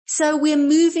So we're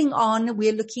moving on.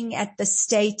 We're looking at the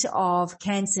state of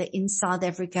cancer in South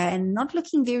Africa and not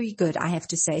looking very good, I have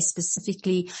to say,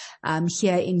 specifically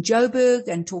here in Joburg,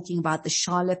 and talking about the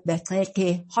Charlotte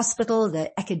Betheke Hospital,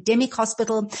 the academic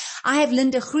hospital. I have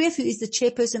Linda Greeff, who is the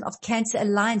chairperson of Cancer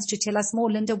Alliance, to tell us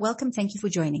more. Linda, welcome. Thank you for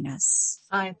joining us.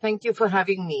 Hi, thank you for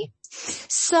having me.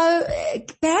 So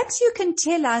perhaps you can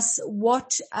tell us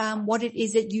what it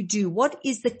is that you do. What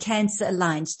is the Cancer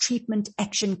Alliance Treatment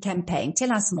Action Campaign?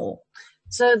 Tell us more.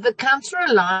 So the Cancer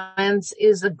Alliance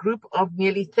is a group of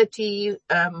nearly 30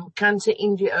 cancer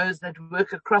NGOs that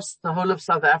work across the whole of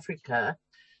South Africa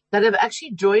that have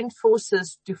actually joined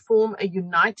forces to form a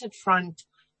united front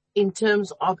in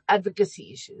terms of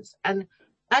advocacy issues. And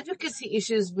advocacy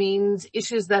issues means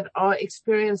issues that are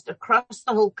experienced across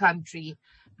the whole country,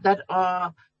 that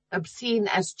are seen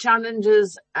as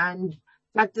challenges and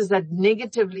factors that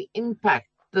negatively impact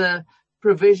the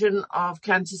provision of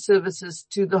cancer services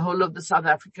to the whole of the South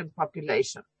African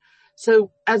population.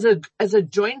 So as a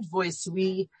joint voice,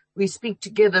 we speak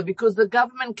together, because the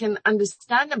government can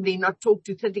understandably not talk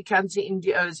to 30 cancer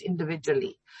NGOs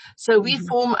individually. So we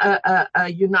form a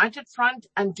united front,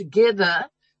 and together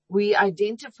we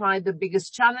identify the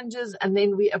biggest challenges, and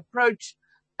then we approach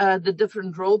the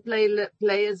different role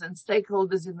players and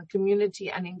stakeholders in the community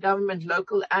and in government,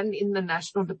 local and in the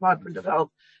National Department of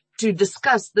Health, to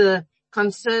discuss the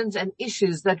concerns and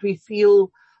issues that we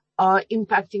feel are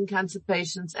impacting cancer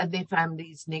patients and their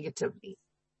families negatively.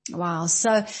 Wow.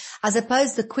 So I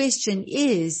suppose the question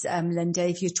is, Linda,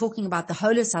 if you're talking about the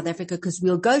whole of South Africa, because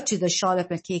we'll go to the Charlotte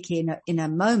Betheke in a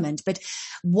moment, but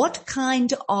what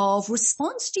kind of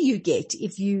response do you get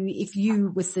if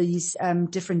you with these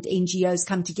different NGOs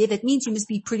come together? It means you must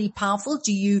be pretty powerful.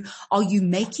 Are you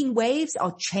making waves?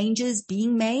 Are changes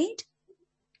being made?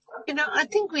 I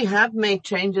think we have made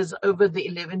changes over the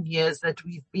 11 years that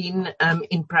we've been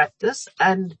in practice.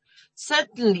 And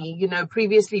certainly,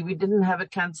 previously we didn't have a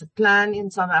cancer plan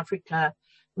in South Africa.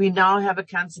 We now have a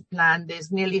cancer plan.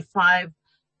 There's nearly 5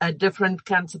 different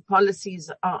cancer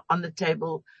policies on the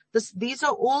table. These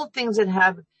are all things that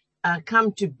have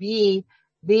come to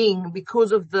being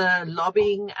because of the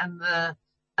lobbying and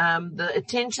the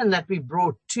attention that we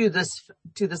brought to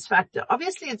this factor.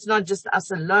 Obviously, it's not just us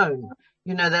alone,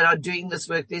 that are doing this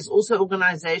work. There's also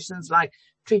organizations like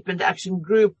Treatment Action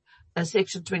Group,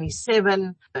 Section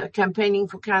 27, Campaigning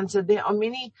for Cancer. There are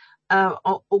many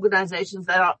organizations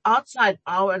that are outside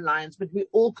our alliance, but we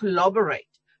all collaborate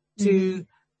to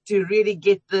really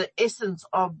get the essence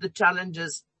of the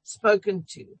challenges spoken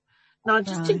to. Now,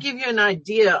 just to give you an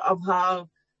idea of how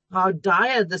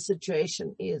dire the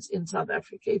situation is in South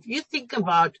Africa, if you think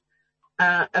about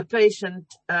a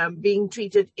patient being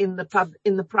treated in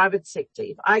the private sector.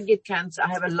 If I get cancer, I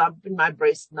have a lump in my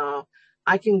breast now,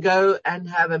 I can go and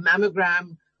have a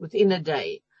mammogram within a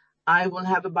day. I will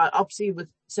have a biopsy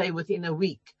within a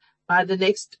week. By the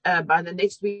next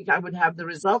week, I would have the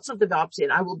results of the biopsy,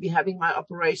 and I will be having my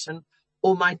operation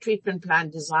or my treatment plan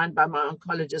designed by my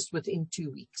oncologist within 2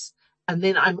 weeks. And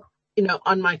then I'm,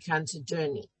 on my cancer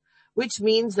journey, which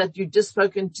means that you've just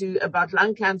spoken to about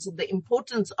lung cancer, the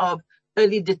importance of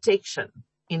early detection,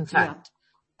 in fact,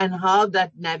 and how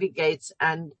that navigates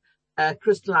and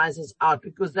crystallizes out,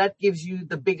 because that gives you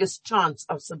the biggest chance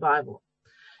of survival.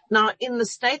 Now, in the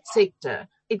state sector,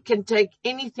 it can take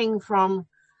anything from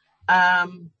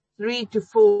 3 to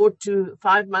 4 to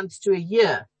 5 months to a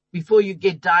year before you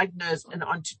get diagnosed and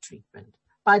onto treatment.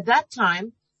 By that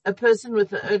time, a person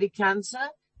with an early cancer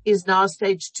is now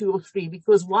stage 2 or 3,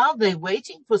 because while they're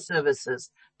waiting for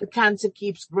services, the cancer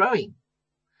keeps growing.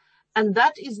 And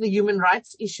that is the human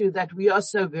rights issue that we are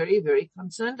so very, very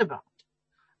concerned about,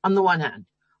 on the one hand.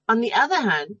 On the other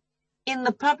hand, in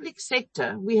the public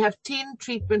sector, we have 10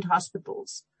 treatment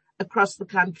hospitals across the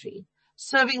country,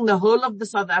 serving the whole of the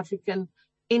South African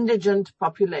indigent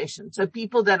population, so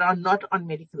people that are not on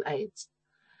medical aids.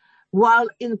 While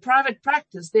in private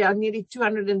practice, there are nearly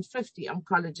 250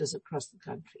 oncologists across the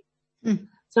country.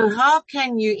 So how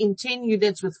can you, in 10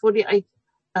 units with 48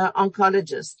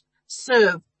 oncologists,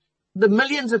 serve the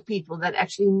millions of people that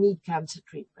actually need cancer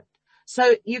treatment?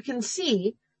 So you can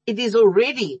see it is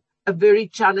already a very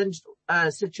challenged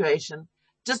situation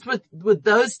just with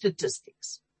those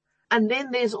statistics. And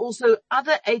then there's also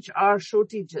other HR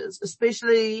shortages,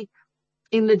 especially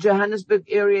in the Johannesburg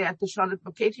area at the Charlotte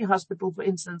Betheke Hospital, for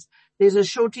instance. There's a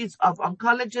shortage of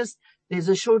oncologists, there's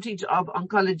a shortage of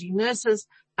oncology nurses,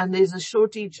 and there's a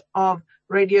shortage of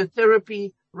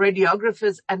radiotherapy,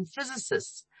 radiographers, and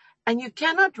physicists. And you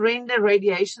cannot render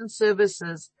radiation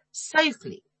services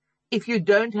safely if you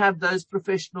don't have those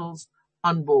professionals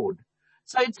on board.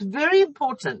 So it's very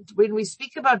important when we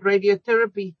speak about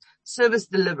radiotherapy service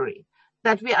delivery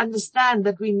that we understand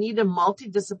that we need a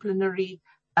multidisciplinary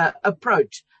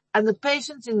approach. And the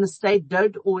patients in the state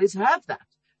don't always have that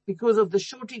because of the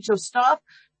shortage of staff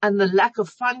and the lack of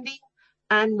funding.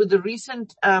 And with the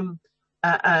recent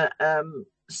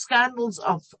scandals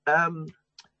of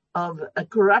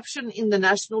corruption in the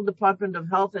National Department of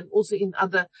Health and also in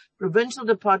other provincial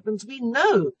departments, we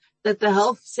know that the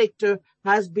health sector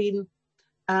has been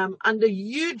under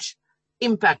huge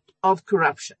impact of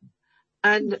corruption,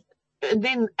 and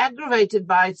then aggravated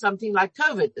by something like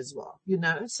COVID as well,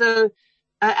 So,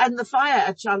 and the fire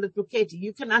at Charlotte Buketi,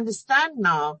 you can understand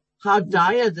now how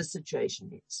dire the situation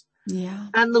is. Yeah.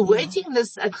 And the waiting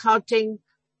list at Gauteng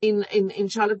in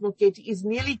Charlotte Buketi is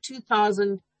nearly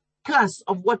 2,000 plus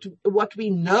of what we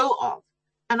know of.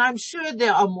 And I'm sure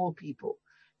there are more people.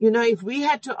 If we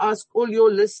had to ask all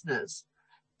your listeners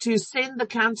to send the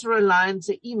Cancer Alliance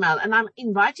an email, and I'm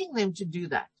inviting them to do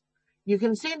that. You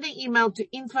can send an email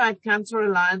to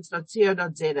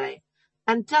info@canceralliance.co.za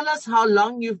and tell us how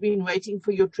long you've been waiting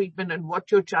for your treatment and what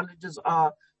your challenges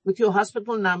are with your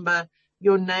hospital number,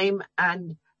 your name,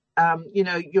 and,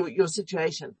 your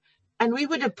situation. And we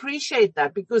would appreciate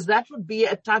that, because that would be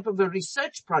a type of a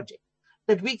research project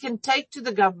that we can take to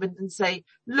the government and say,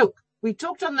 look, we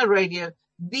talked on the radio.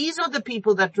 These are the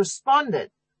people that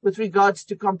responded with regards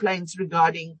to complaints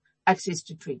regarding access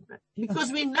to treatment.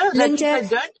 Because we know that Linda, if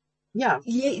they don't, no.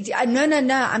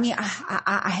 I mean,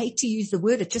 I hate to use the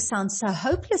word. It just sounds so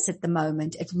hopeless at the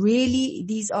moment.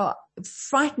 These are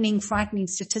frightening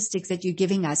statistics that you're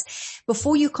giving us.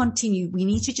 Before you continue, we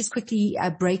need to just quickly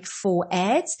break for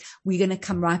ads. We're going to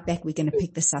come right back. We're going to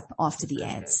pick this up after the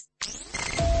ads.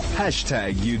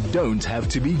 #You don't have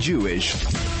to be Jewish.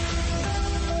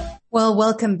 Well,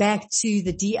 welcome back to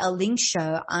the DL Link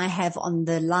Show. I have on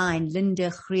the line Linda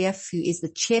Greeff, who is the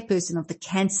chairperson of the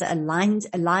Cancer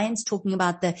Alliance, talking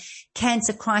about the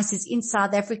cancer crisis in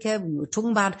South Africa. We were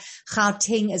talking about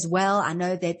Gauteng as well. I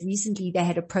know that recently they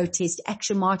had a protest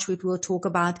action march, which we'll talk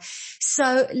about.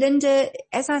 So, Linda,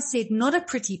 as I said, not a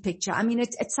pretty picture. I mean,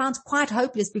 it sounds quite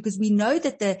hopeless, because we know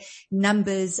that the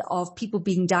numbers of people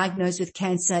being diagnosed with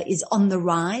cancer is on the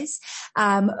rise.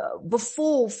 For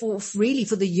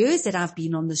the years that I've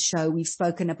been on this show, we've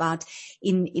spoken about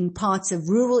in parts of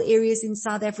rural areas in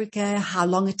South Africa, how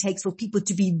long it takes for people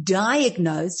to be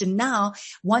diagnosed. And now,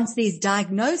 once there's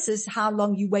diagnosis, how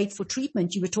long you wait for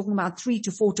treatment. You were talking about 3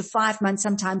 to 4 to 5 months,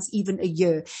 sometimes even a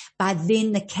year. By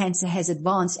then the cancer has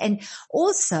advanced. And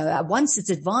also, once it's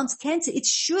advanced cancer, it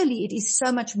is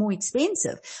so much more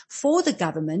expensive for the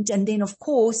government. And then, of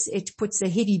course, it puts a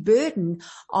heavy burden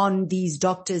on these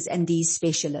doctors and these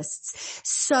specialists.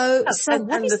 So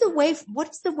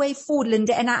what's the way forward,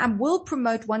 Linda? And I will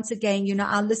promote once again,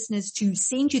 our listeners to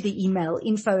send you the email,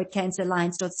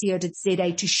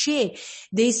 info@canceralliance.co.za, to share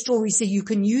their stories so you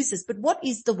can use this. But what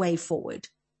is the way forward?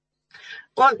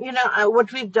 Well,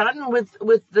 what we've done with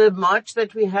the march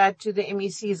that we had to the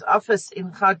MEC's office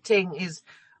in Gauteng is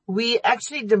we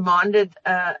actually demanded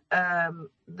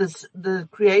the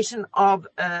creation of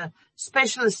a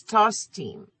specialist task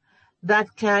team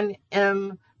that can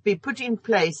be put in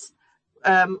place,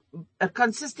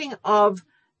 consisting of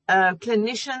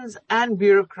clinicians and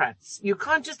bureaucrats. You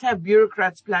can't just have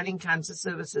bureaucrats planning cancer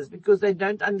services, because they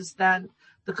don't understand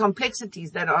the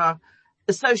complexities that are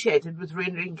associated with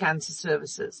rendering cancer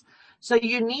services. So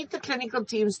you need the clinical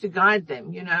teams to guide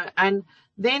them, and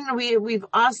then we've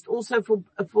asked also for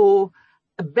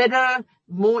a better,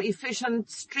 more efficient,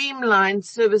 streamlined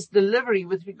service delivery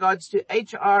with regards to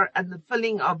HR and the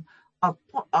filling of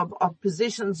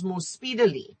positions more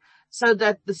speedily, so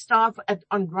that the staff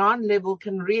on ground level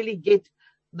can really get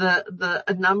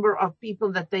a number of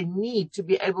people that they need to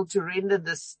be able to render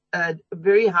this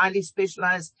very highly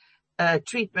specialized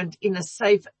treatment in a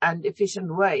safe and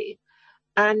efficient way.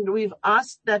 And we've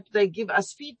asked that they give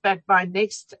us feedback by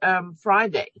next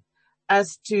Friday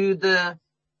as to the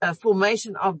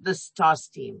formation of this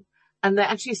task team. And they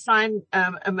actually signed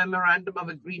a memorandum of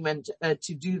agreement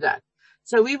to do that.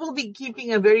 So we will be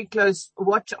keeping a very close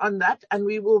watch on that, and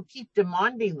we will keep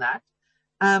demanding that.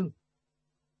 And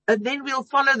then we'll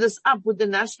follow this up with the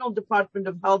National Department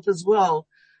of Health as well,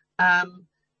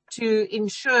 to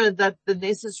ensure that the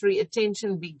necessary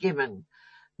attention be given.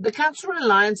 The Cancer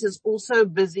Alliance is also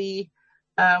busy.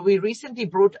 We recently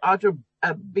brought out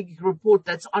a big report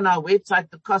that's on our website,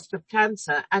 The Cost of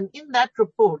Cancer. And in that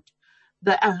report,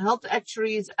 the health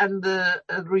actuaries and the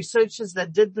researchers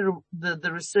that did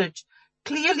the research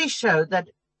clearly show that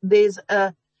there's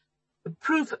a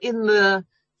proof in the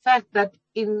fact that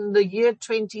in the year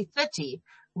 2030,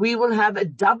 we will have a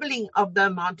doubling of the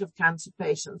amount of cancer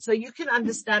patients. So you can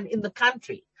understand in the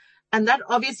country. And that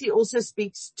obviously also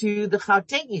speaks to the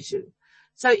Gauteng issue.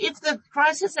 So if the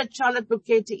crisis at Charlotte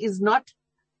Bukete is not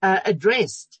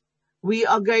addressed, we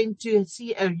are going to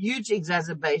see a huge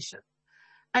exacerbation.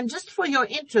 And just for your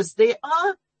interest, the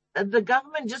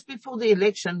government just before the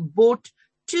election bought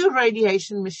 2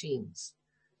 radiation machines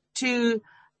to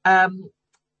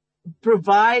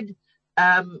provide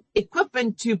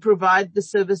equipment to provide the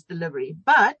service delivery.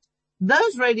 But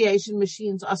those radiation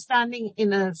machines are standing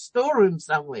in a storeroom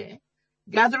somewhere,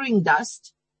 gathering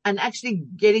dust and actually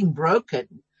getting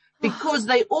broken because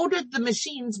they ordered the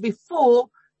machines before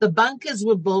the bunkers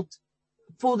were built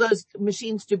for those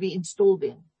machines to be installed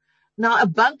in. Now, a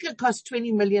bunker costs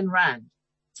 20 million rand.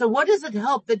 So what does it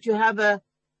help that you have a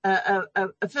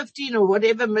 15 or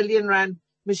whatever million rand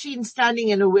machine standing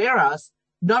in a warehouse,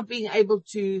 not being able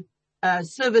to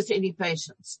service any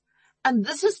patients? And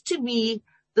this is to me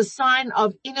the sign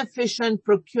of inefficient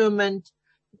procurement,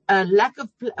 lack of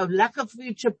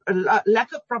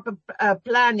proper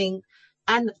planning,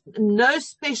 and no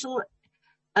special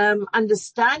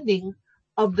understanding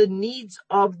of the needs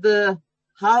of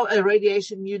how a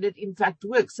radiation unit in fact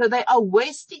works. So they are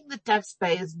wasting the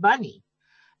taxpayers' money.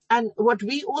 And what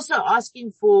we also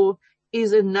asking for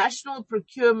is a national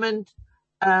procurement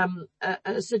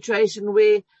a situation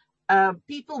where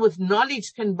people with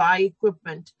knowledge can buy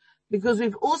equipment, because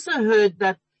we've also heard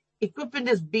that equipment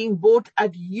is being bought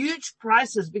at huge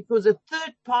prices because a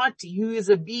third party who is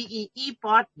a BEE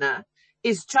partner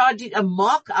is charging a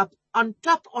markup on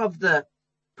top of the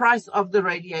price of the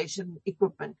radiation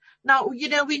equipment. Now,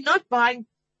 we're not buying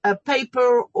a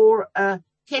paper or a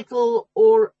kettle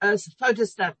or a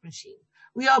photostat machine.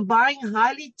 We are buying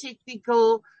highly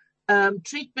technical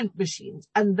treatment machines,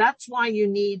 and that's why you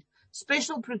need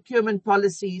special procurement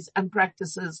policies and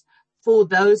practices for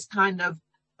those kind of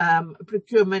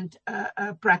procurement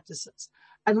practices.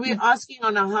 And we're asking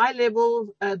on a high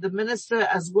level the minister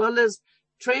as well as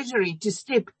Treasury to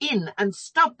step in and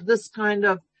stop this kind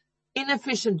of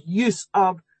inefficient use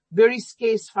of very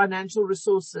scarce financial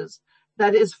resources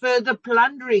that is further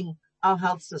plundering our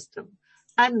health system.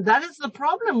 And that is the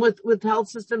problem with health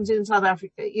systems in South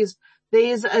Africa, is there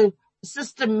is a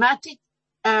systematic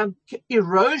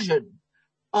erosion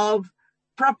of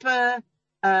proper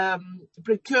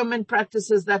procurement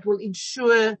practices that will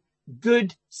ensure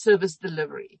good service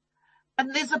delivery.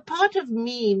 And there's a part of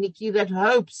me, Nikki, that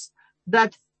hopes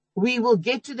that we will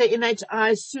get to the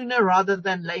NHI sooner rather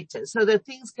than later, so that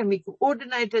things can be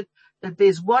coordinated, that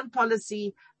there's one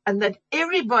policy, and that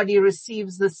everybody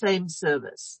receives the same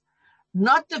service.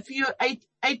 Not the few 8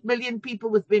 million people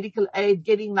with medical aid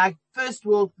getting like first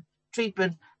world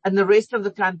treatment and the rest of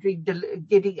the country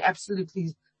getting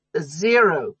absolutely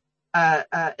zero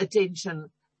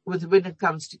attention when it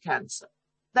comes to cancer.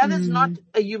 That is not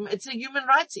it's a human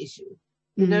rights issue.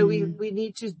 We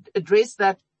need to address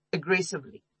that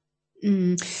aggressively.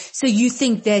 So you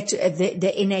think that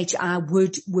the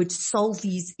NHI would solve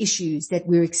these issues that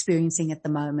we're experiencing at the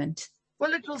moment?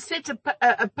 Well, it will set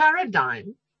a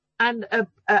paradigm and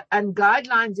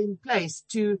guidelines in place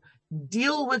to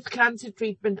deal with cancer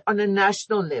treatment on a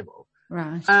national level.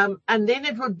 Right. And then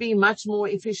it would be much more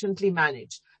efficiently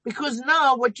managed. Because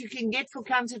now what you can get for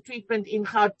cancer treatment in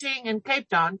Gauteng and Cape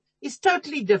Town is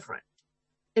totally different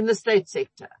in the state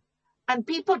sector. And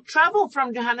people travel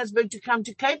from Johannesburg to come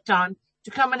to Cape Town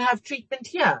to come and have treatment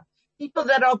here. People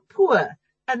that are poor.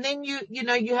 And then you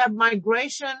have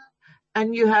migration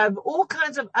and you have all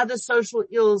kinds of other social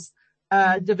ills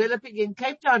developing in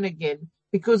Cape Town again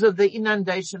because of the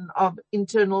inundation of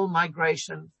internal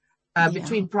migration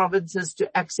between provinces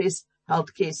to access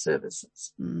healthcare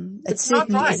services. It's not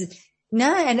right.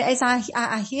 No, and as I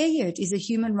hear you, it is a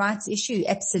human rights issue.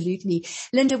 Absolutely.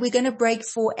 Linda, we're going to break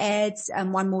for ads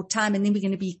one more time, and then we're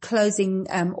going to be closing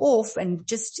off. And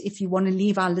just if you want to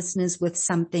leave our listeners with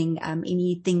something,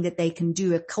 anything that they can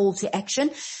do, a call to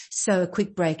action. So a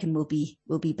quick break and we'll be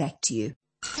back to you.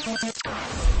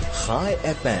 Chai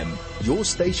FM, your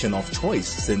station of choice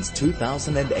since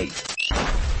 2008.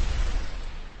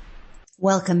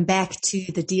 Welcome back to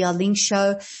the DL Link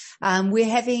Show. We're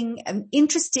having an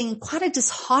interesting, quite a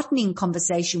disheartening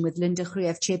conversation with Linda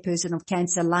Greeff, Chairperson of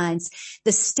Cancer Alliance,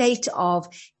 the state of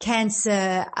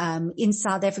cancer in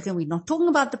South Africa. We're not talking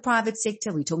about the private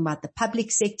sector. We're talking about the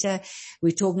public sector.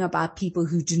 We're talking about people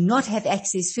who do not have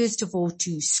access, first of all,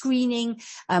 to screening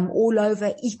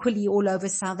equally all over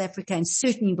South Africa, and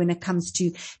certainly when it comes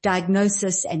to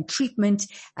diagnosis and treatment,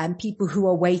 people who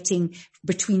are waiting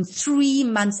between 3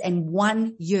 months and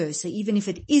 1 year. So even if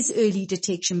it is early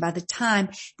detection by by the time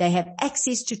they have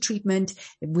access to treatment,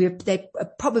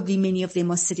 probably many of them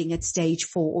are sitting at stage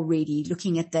 4 already,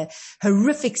 looking at the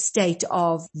horrific state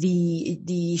of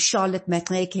the Charlotte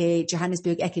Maxeke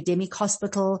Johannesburg Academic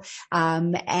Hospital,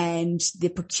 and the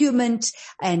procurement,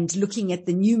 and looking at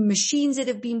the new machines that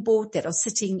have been bought that are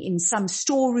sitting in some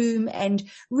storeroom, and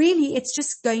really it's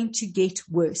just going to get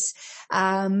worse.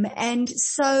 And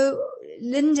so,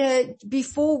 Linda,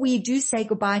 before we do say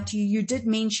goodbye to you, you did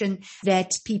mention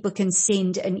that people can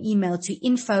send an email to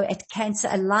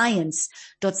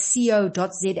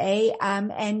info@canceralliance.co.za,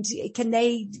 and can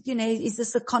they, is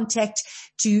this the contact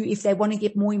to, if they want to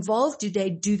get more involved, do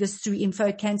they do this through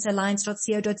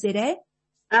info@canceralliance.co.za?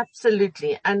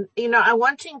 Absolutely. And, I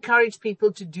want to encourage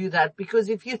people to do that, because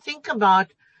if you think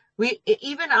about,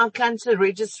 even our cancer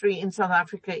registry in South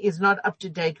Africa is not up to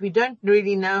date. We don't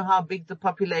really know how big the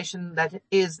population that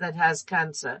has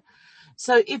cancer.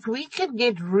 So if we can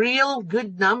get real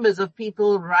good numbers of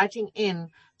people writing in,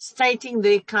 stating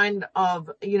their kind of,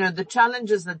 the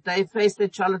challenges that they face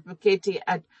at Charlotte Maxeke,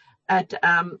 at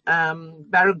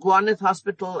Baragwanath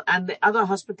Hospital and the other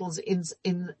hospitals in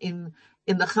the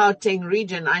Gauteng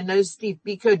region. I know Steve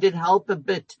Biko did help a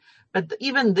bit, but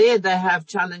even there they have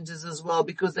challenges as well,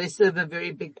 because they serve a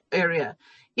very big area.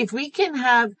 If we can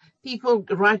have people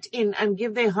write in and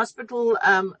give their hospital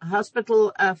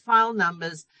file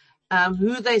numbers,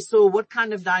 who they saw, what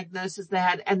kind of diagnosis they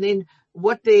had, and then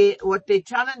what their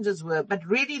challenges were, but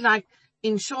really like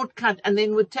in shortcut, and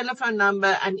then with telephone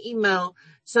number and email,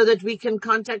 so that we can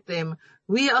contact them.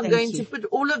 We are going to put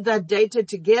all of that data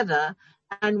together,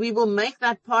 and we will make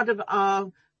that part of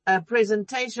our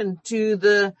presentation to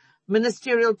the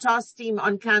Ministerial Task Team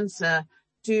on Cancer,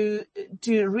 to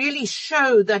really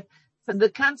show that the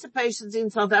cancer patients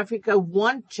in South Africa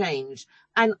want change,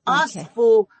 and ask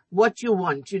for what you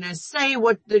want, say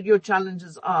what your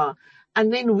challenges are.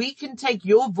 And then we can take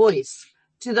your voice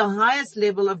to the highest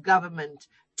level of government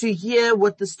to hear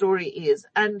what the story is.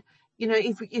 And,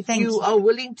 if you are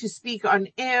willing to speak on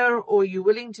air, or you're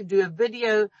willing to do a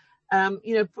video,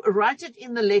 write it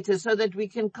in the letter so that we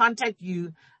can contact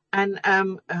you and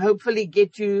hopefully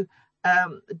get you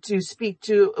to speak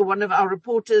to one of our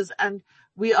reporters. And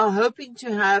we are hoping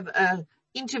to have an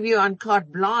interview on Carte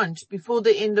Blanche before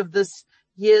the end of this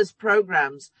year's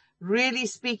programs, really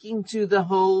speaking to the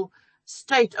whole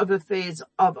state of affairs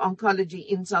of oncology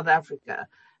in South Africa.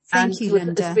 Thank you,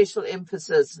 Linda. With a special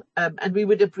emphasis, and we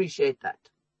would appreciate that.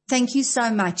 Thank you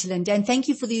so much, Linda, and thank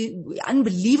you for the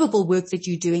unbelievable work that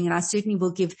you're doing. And I certainly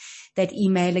will give that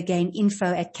email again,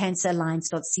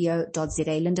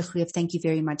 info@canceralliance.co.za. Linda Greeff, thank you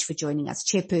very much for joining us,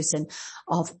 Chairperson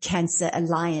of Cancer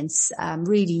Alliance.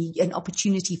 Really an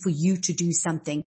opportunity for you to do something